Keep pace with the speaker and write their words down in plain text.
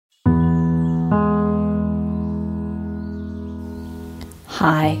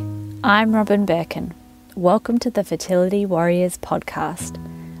Hi, I'm Robin Birkin. Welcome to the Fertility Warriors podcast,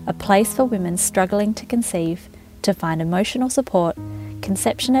 a place for women struggling to conceive, to find emotional support,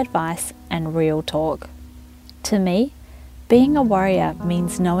 conception advice, and real talk. To me, being a warrior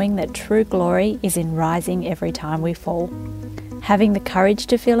means knowing that true glory is in rising every time we fall, having the courage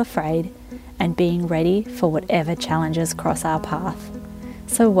to feel afraid, and being ready for whatever challenges cross our path.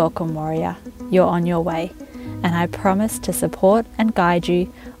 So welcome, warrior. You're on your way, and I promise to support and guide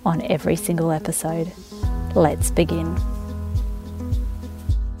you on every single episode. Let's begin.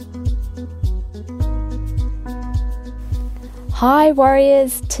 Hi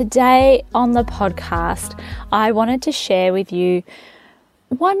warriors, today on the podcast I wanted to share with you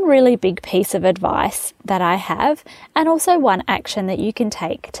one really big piece of advice that I have, and also one action that you can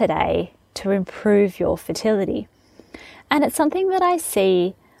take today to improve your fertility. And it's something that I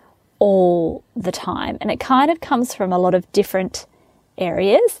see all the time, and it kind of comes from a lot of different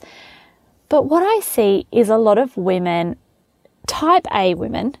areas. But what I see is a lot of women, type A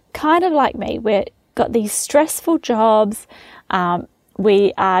women, kind of like me, we've got these stressful jobs,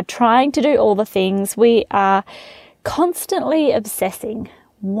 we are trying to do all the things, we are constantly obsessing,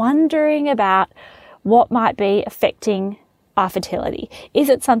 wondering about what might be affecting our fertility. Is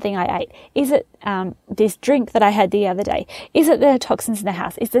it something I ate? Is it this drink that I had the other day? Is it the toxins in the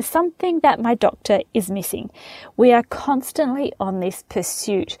house? Is there something that my doctor is missing? We are constantly on this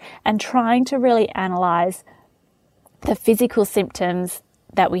pursuit and trying to really analyze the physical symptoms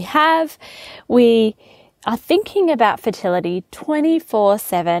that we have. We are thinking about fertility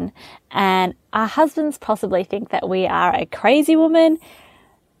 24/7, and our husbands possibly think that we are a crazy woman.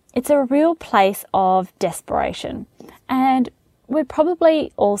 It's a real place of desperation. And we're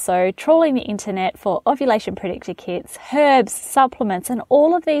probably also trawling the internet for ovulation predictor kits, herbs, supplements, and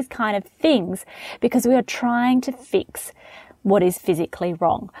all of these kind of things because we are trying to fix what is physically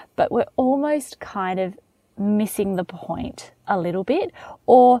wrong. But we're almost kind of missing the point a little bit,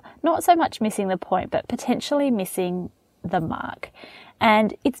 or not so much missing the point, but potentially missing the mark.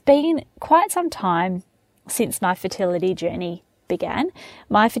 And it's been quite some time since my fertility journey began.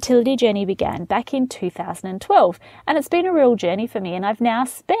 My fertility journey began back in 2012, and it's been a real journey for me. And I've now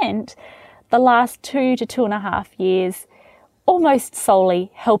spent the last 2 to 2.5 years almost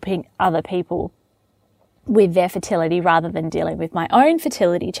solely helping other people with their fertility rather than dealing with my own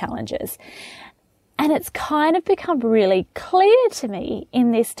fertility challenges. And it's kind of become really clear to me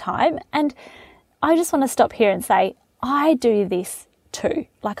in this time. And I just want to stop here and say, I do this too.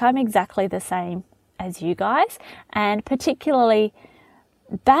 Like, I'm exactly the same as you guys, and particularly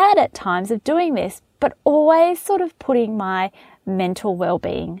bad at times of doing this, but always sort of putting my mental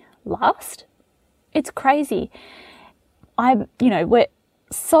well-being last. It's crazy. We're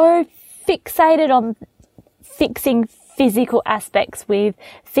so fixated on fixing physical aspects with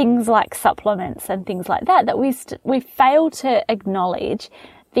things like supplements and things like that we fail to acknowledge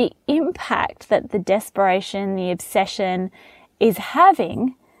the impact that the desperation, the obsession is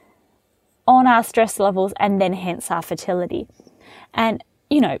having on our stress levels, and then hence our fertility. And,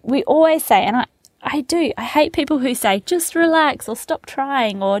 we always say, and I hate people who say, just relax or stop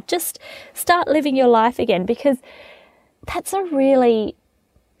trying or just start living your life again, because that's a really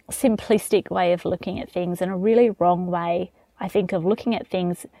simplistic way of looking at things and a really wrong way, I think, of looking at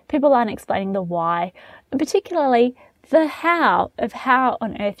things. People aren't explaining the why, and particularly the how of how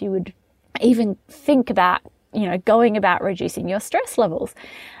on earth you would even think about, going about reducing your stress levels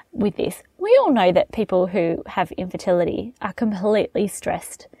with this. We all know that people who have infertility are completely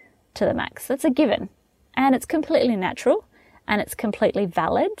stressed to the max. That's a given. And it's completely natural and it's completely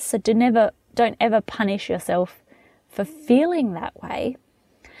valid. So don't ever punish yourself for feeling that way.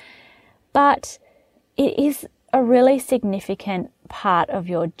 But it is a really significant part of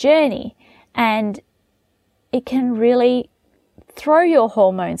your journey, and it can really throw your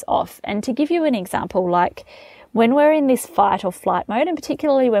hormones off. And to give you an example, like when we're in this fight or flight mode, and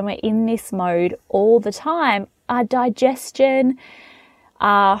particularly when we're in this mode all the time, our digestion,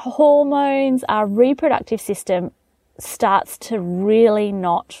 our hormones, our reproductive system starts to really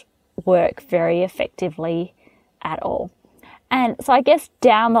not work very effectively at all. And so I guess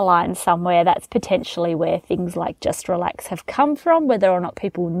down the line somewhere, that's potentially where things like Just Relax have come from, whether or not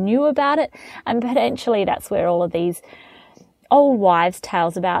people knew about it. And potentially that's where all of these old wives'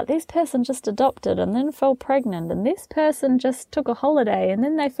 tales about this person just adopted and then fell pregnant, and this person just took a holiday and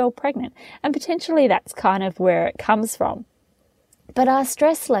then they fell pregnant. And potentially that's kind of where it comes from. But our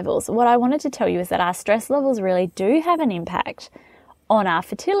stress levels, what I wanted to tell you is that our stress levels really do have an impact on our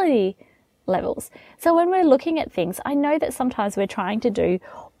fertility levels. So when we're looking at things, I know that sometimes we're trying to do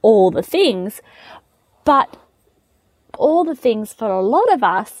all the things, but all the things for a lot of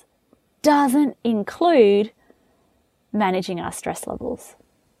us doesn't include managing our stress levels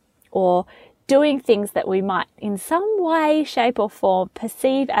or doing things that we might in some way, shape or form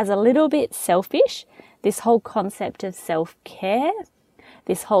perceive as a little bit selfish. This whole concept of self-care,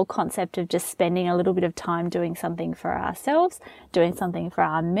 this whole concept of just spending a little bit of time doing something for ourselves, doing something for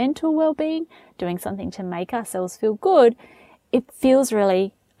our mental well-being, doing something to make ourselves feel good, it feels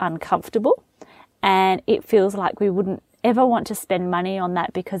really uncomfortable, and it feels like we wouldn't ever want to spend money on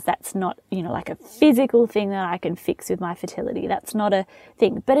that because that's not, like a physical thing that I can fix with my fertility. That's not a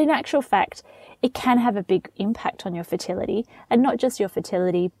thing. But in actual fact, it can have a big impact on your fertility, and not just your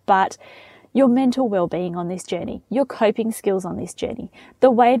fertility, but your mental well-being on this journey, your coping skills on this journey, the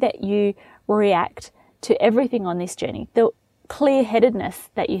way that you react to everything on this journey, the clear-headedness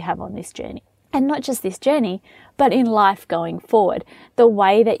that you have on this journey. And not just this journey, but in life going forward, the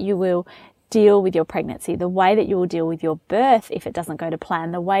way that you will deal with your pregnancy, the way that you will deal with your birth if it doesn't go to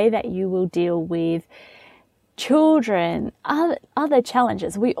plan, the way that you will deal with children, other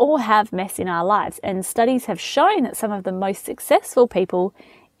challenges. We all have mess in our lives, and studies have shown that some of the most successful people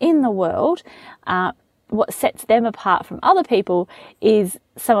in the world, what sets them apart from other people is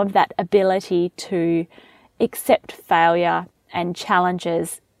some of that ability to accept failure and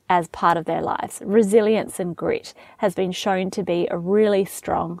challenges as part of their lives. Resilience and grit has been shown to be a really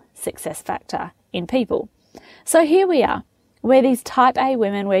strong success factor in people. So here we are. We're these type A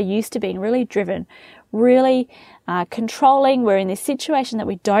women. We're used to being really driven, really controlling. We're in this situation that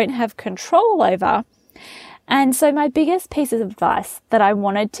we don't have control over. And so my biggest piece of advice that I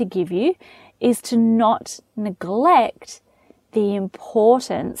wanted to give you is to not neglect the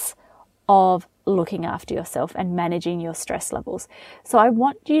importance of looking after yourself and managing your stress levels. So I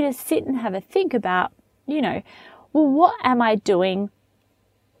want you to sit and have a think about, what am I doing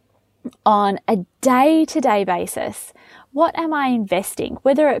on a day-to-day basis? What am I investing?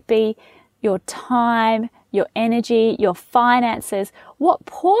 Whether it be your time, your energy, your finances, what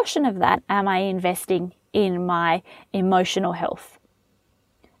portion of that am I investing in my emotional health?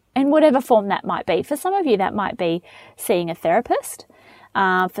 In whatever form that might be. For some of you, that might be seeing a therapist.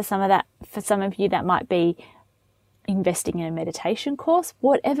 For some of you, that might be investing in a meditation course.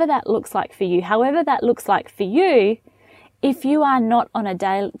 Whatever that looks like for you, however that looks like for you, if you are not on a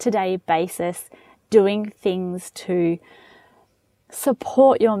day-to-day basis doing things to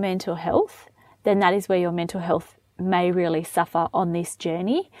support your mental health, then that is where your mental health may really suffer on this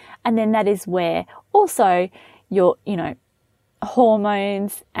journey. And then that is where also your,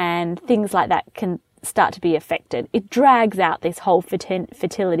 hormones and things like that can start to be affected. It drags out this whole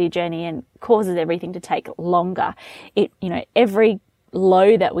fertility journey and causes everything to take longer. Every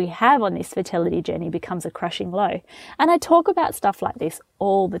low that we have on this fertility journey becomes a crushing low. And I talk about stuff like this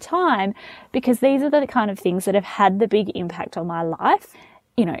all the time because these are the kind of things that have had the big impact on my life.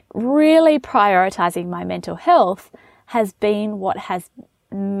 Really prioritizing my mental health has been what has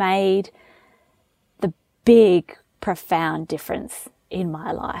made the big, profound difference in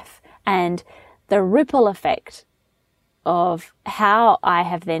my life. And the ripple effect of how I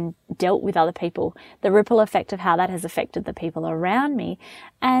have then dealt with other people, the ripple effect of how that has affected the people around me,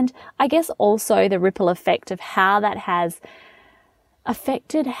 and I guess also the ripple effect of how that has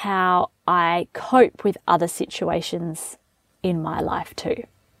affected how I cope with other situations in my life too.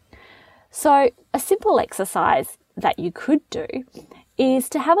 So a simple exercise that you could do is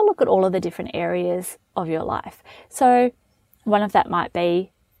to have a look at all of the different areas of your life. So one of that might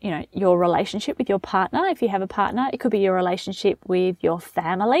be, your relationship with your partner. If you have a partner, it could be your relationship with your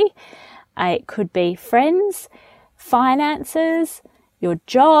family. It could be friends, finances, your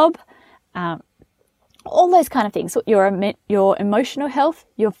job, all those kind of things. So your emotional health,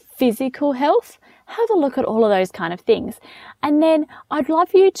 your physical health. Have a look at all of those kind of things. And then I'd love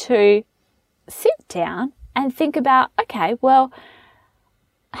you to sit down and think about, okay, well,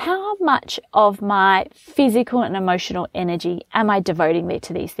 how much of my physical and emotional energy am I devoting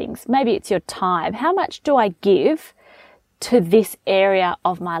to these things? Maybe it's your time. How much do I give to this area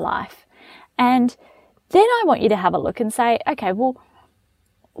of my life? And then I want you to have a look and say, okay, well,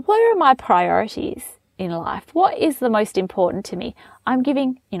 what are my priorities in life? What is the most important to me? I'm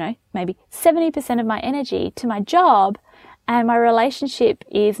giving, maybe 70% of my energy to my job, and my relationship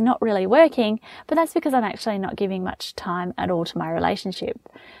is not really working, but that's because I'm actually not giving much time at all to my relationship.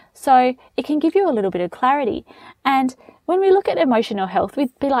 So it can give you a little bit of clarity. And when we look at emotional health,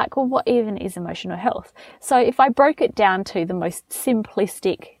 we'd be like, well, what even is emotional health? So if I broke it down to the most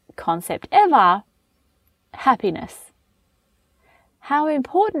simplistic concept ever, happiness. How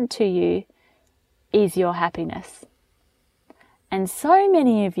important to you is your happiness? And so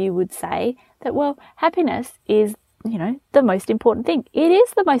many of you would say that, well, happiness is the most important thing. It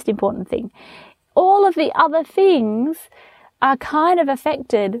is the most important thing. All of the other things are kind of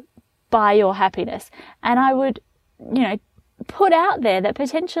affected by your happiness. And I would, put out there that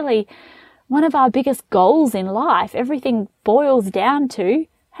potentially one of our biggest goals in life, everything boils down to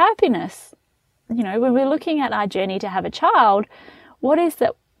happiness. When we're looking at our journey to have a child, what is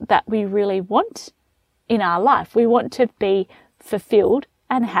that we really want in our life? We want to be fulfilled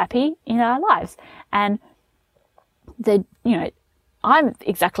and happy in our lives. And I'm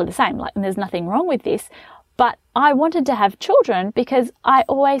exactly the same, and there's nothing wrong with this, but I wanted to have children because I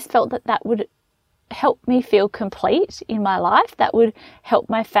always felt that would help me feel complete in my life. That would help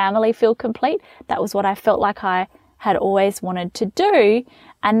my family feel complete. That was what I felt like I had always wanted to do.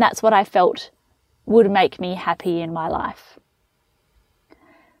 And that's what I felt would make me happy in my life.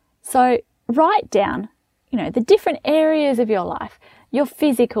 So write down, the different areas of your life, your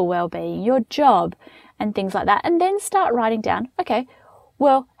physical well-being, your job, and things like that. And then start writing down, okay,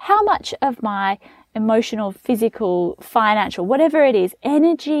 well, how much of my emotional, physical, financial, whatever it is,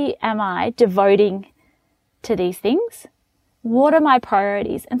 energy am I devoting to these things? What are my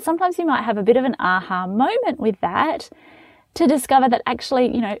priorities? And sometimes you might have a bit of an aha moment with that to discover that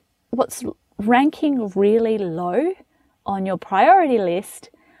actually, what's ranking really low on your priority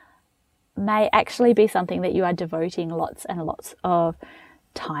list may actually be something that you are devoting lots and lots of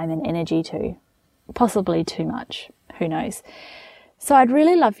time and energy to, possibly too much, who knows. So I'd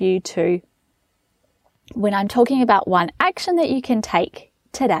really love you to, when I'm talking about one action that you can take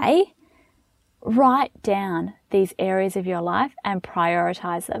today, write down these areas of your life and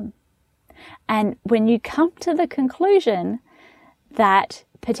prioritize them. And when you come to the conclusion that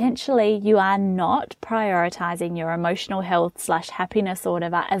potentially you are not prioritizing your emotional health / happiness or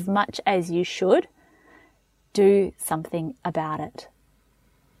whatever as much as you should, do something about it.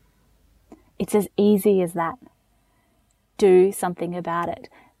 It's as easy as that. Do something about it.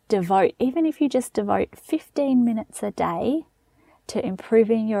 Even if you just devote 15 minutes a day to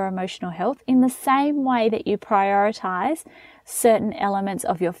improving your emotional health in the same way that you prioritize certain elements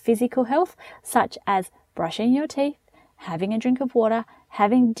of your physical health, such as brushing your teeth, having a drink of water,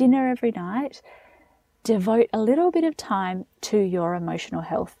 having dinner every night, devote a little bit of time to your emotional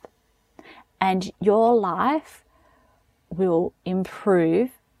health. And your life will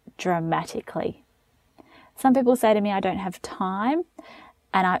improve dramatically. Some people say to me, I don't have time.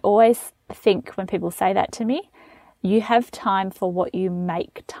 And I always think when people say that to me, you have time for what you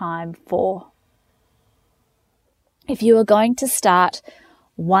make time for. If you are going to start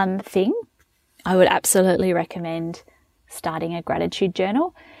one thing, I would absolutely recommend starting a gratitude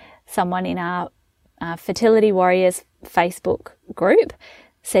journal. Someone in our Fertility Warriors Facebook group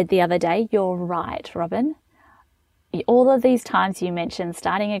said the other day, you're right, Robin. All of these times you mentioned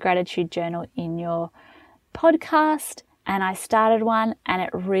starting a gratitude journal in your podcast, and I started one and it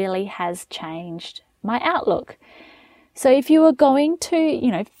really has changed my outlook. So if you are going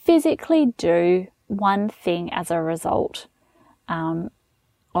to, physically do one thing as a result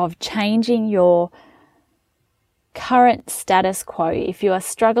of changing your current status quo, if you are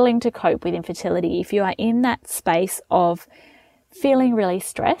struggling to cope with infertility, if you are in that space of feeling really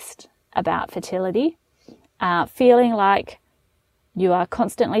stressed about fertility, feeling like you are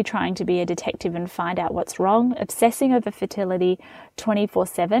constantly trying to be a detective and find out what's wrong, obsessing over fertility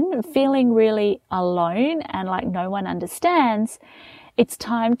 24/7, feeling really alone and like no one understands, it's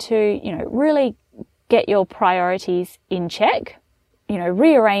time to, really get your priorities in check,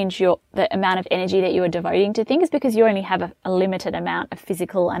 rearrange the amount of energy that you are devoting to things, because you only have a limited amount of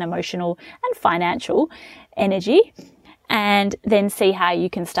physical and emotional and financial energy, and then see how you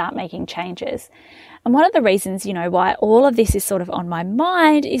can start making changes. And one of the reasons, why all of this is sort of on my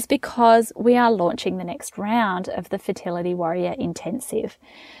mind is because we are launching the next round of the Fertility Warrior Intensive.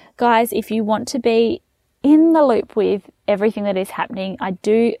 Guys, if you want to be in the loop with everything that is happening, I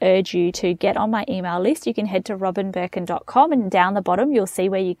do urge you to get on my email list. You can head to robinbirkin.com and down the bottom, you'll see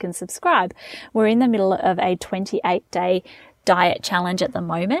where you can subscribe. We're in the middle of a 28-day diet challenge at the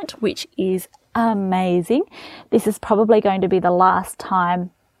moment, which is amazing. This is probably going to be the last time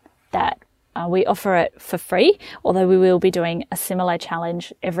that we offer it for free, although we will be doing a similar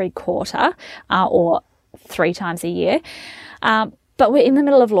challenge every quarter or 3 times a year. But we're in the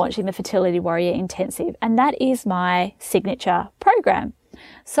middle of launching the Fertility Warrior Intensive, and that is my signature program.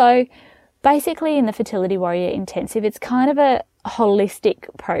 So basically in the Fertility Warrior Intensive, it's kind of a holistic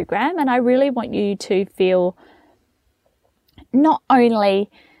program, and I really want you to feel not only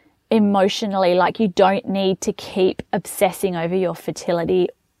emotionally like you don't need to keep obsessing over your fertility,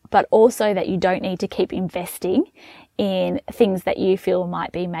 but also that you don't need to keep investing in things that you feel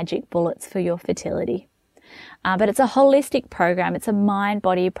might be magic bullets for your fertility. But it's a holistic program. It's a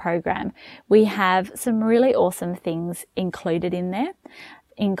mind-body program. We have some really awesome things included in there,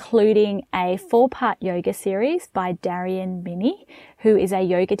 including a 4-part yoga series by Darian Minnie, who is a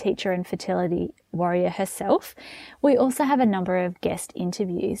yoga teacher and fertility warrior herself. We also have a number of guest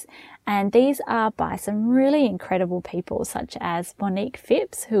interviews, and these are by some really incredible people, such as Monique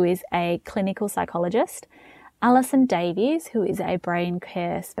Phipps, who is a clinical psychologist, Alison Davies, who is a brain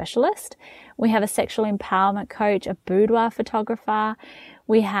care specialist. We have a sexual empowerment coach, a boudoir photographer.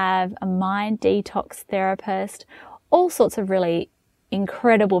 We have a mind detox therapist, all sorts of really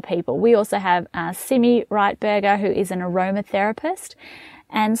incredible people. We also have Simi Reitberger, who is an aromatherapist.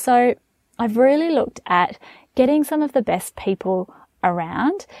 And so I've really looked at getting some of the best people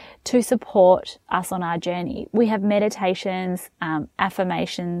around to support us on our journey. We have meditations,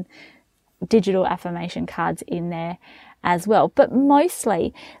 affirmation, digital affirmation cards in there as well. But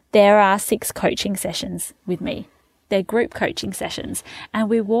mostly there are 6 coaching sessions with me. They're group coaching sessions, and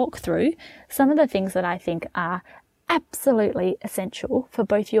we walk through some of the things that I think are absolutely essential for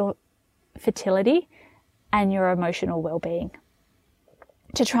both your fertility and your emotional well-being,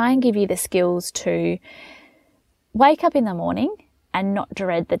 to try and give you the skills to wake up in the morning and not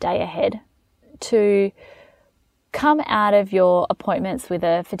dread the day ahead, to come out of your appointments with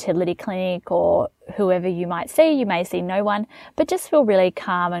a fertility clinic or whoever you might see. You may see no one, but just feel really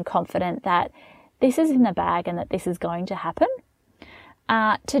calm and confident that this is in the bag and that this is going to happen.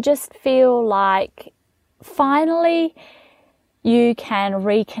 To just feel like finally you can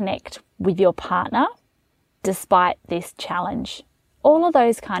reconnect with your partner despite this challenge. All of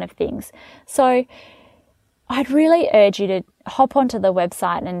those kind of things. So I'd really urge you to hop onto the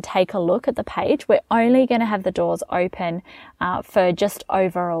website and take a look at the page. We're only going to have the doors open for just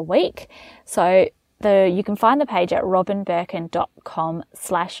over a week. So you can find the page at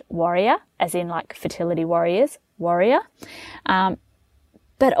robinbirkin.com/warrior, as in like fertility warriors, warrior.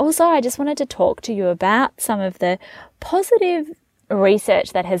 But also I just wanted to talk to you about some of the positive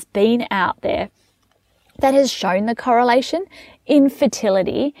research that has been out there that has shown the correlation in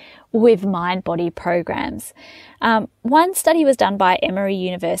fertility with mind-body programs. One study was done by Emory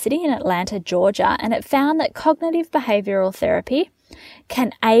University in Atlanta, Georgia, and it found that cognitive behavioral therapy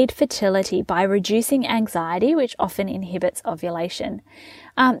can aid fertility by reducing anxiety, which often inhibits ovulation.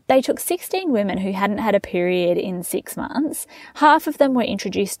 They took 16 women who hadn't had a period in 6 months. Half of them were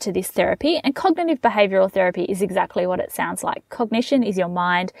introduced to this therapy, and cognitive behavioral therapy is exactly what it sounds like. Cognition is your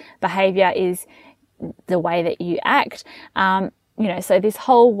mind, behavior is the way that you act. So this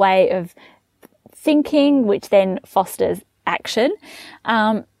whole way of thinking, which then fosters action.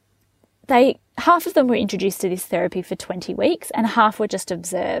 Half of them were introduced to this therapy for 20 weeks and half were just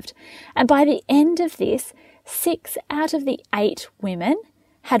observed. And by the end of this, 6 out of the 8 women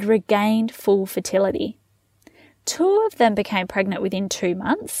had regained full fertility. 2 of them became pregnant within 2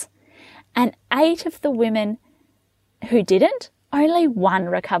 months, and 8 of the women who didn't, only 1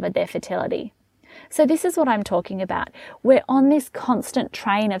 recovered their fertility. So this is what I'm talking about. We're on this constant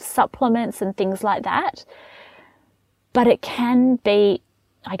train of supplements and things like that, but it can be,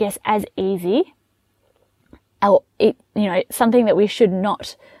 I guess, as easy, or something that we should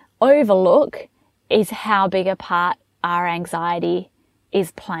not overlook is how big a part our anxiety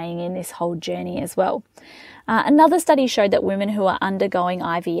is playing in this whole journey as well. Another study showed that women who are undergoing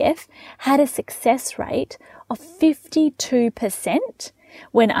IVF had a success rate of 52%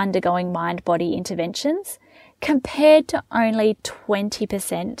 when undergoing mind-body interventions, compared to only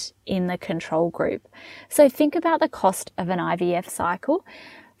 20% in the control group. So think about the cost of an IVF cycle.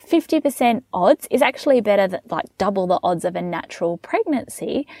 50% odds is actually better than like double the odds of a natural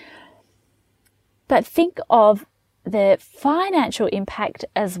pregnancy. But think of the financial impact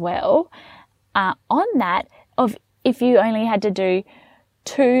as well on that, of if you only had to do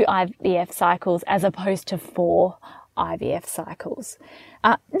 2 IVF cycles as opposed to 4 IVF cycles.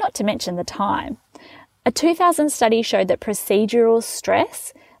 Not to mention the time. A 2000 study showed that procedural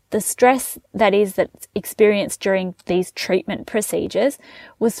stress, the stress that's experienced during these treatment procedures,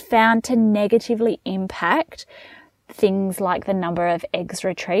 was found to negatively impact things like the number of eggs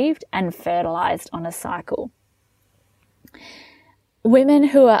retrieved and fertilized on a cycle. Women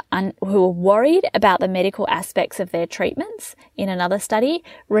who are worried about the medical aspects of their treatments, in another study,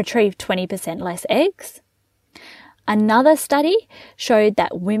 retrieved 20% less eggs. Another study showed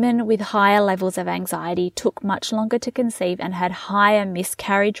that women with higher levels of anxiety took much longer to conceive and had higher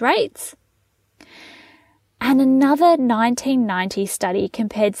miscarriage rates. And another 1990 study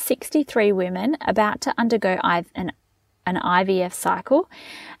compared 63 women about to undergo an an IVF cycle,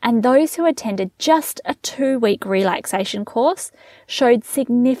 and those who attended just a 2-week relaxation course showed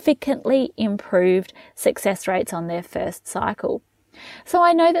significantly improved success rates on their first cycle. So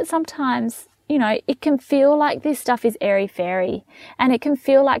I know that sometimes, it can feel like this stuff is airy-fairy, and it can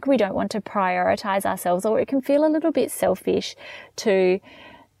feel like we don't want to prioritize ourselves, or it can feel a little bit selfish to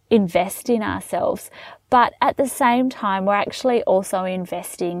invest in ourselves. But at the same time, we're actually also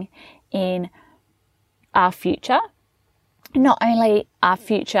investing in our future, not only our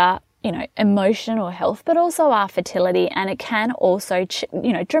future, emotional health, but also our fertility. And it can also,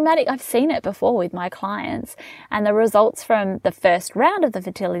 dramatic. I've seen it before with my clients, and the results from the first round of the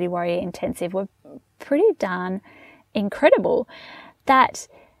Fertility Warrior Intensive were pretty darn incredible, that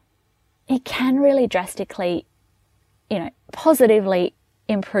it can really drastically, positively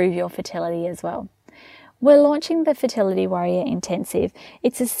improve your fertility as well. We're launching the Fertility Warrior Intensive.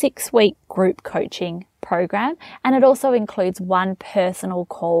 It's a 6-week group coaching program, and it also includes one personal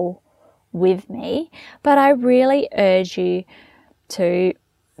call with me. But I really urge you to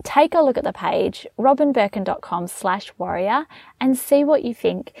take a look at the page, robinbirkin.com/warrior, and see what you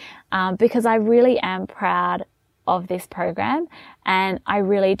think, because I really am proud of this program, and I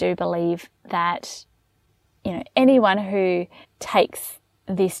really do believe that, anyone who takes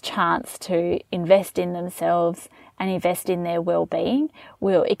this chance to invest in themselves and invest in their well-being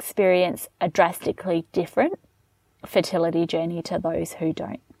will experience a drastically different fertility journey to those who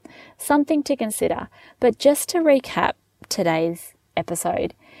don't. Something to consider. But just to recap today's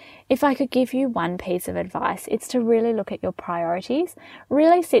episode, if I could give you one piece of advice, it's to really look at your priorities,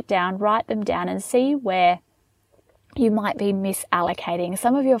 really sit down, write them down, and see where you might be misallocating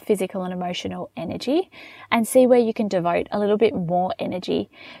some of your physical and emotional energy, and see where you can devote a little bit more energy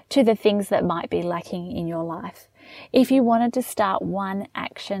to the things that might be lacking in your life. If you wanted to start one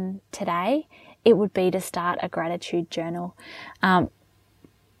action today, it would be to start a gratitude journal.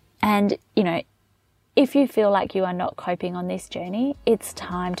 And, if you feel like you are not coping on this journey, it's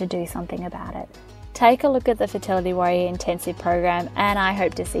time to do something about it. Take a look at the Fertility Warrior Intensive program, and I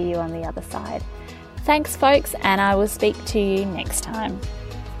hope to see you on the other side. Thanks, folks, and I will speak to you next time.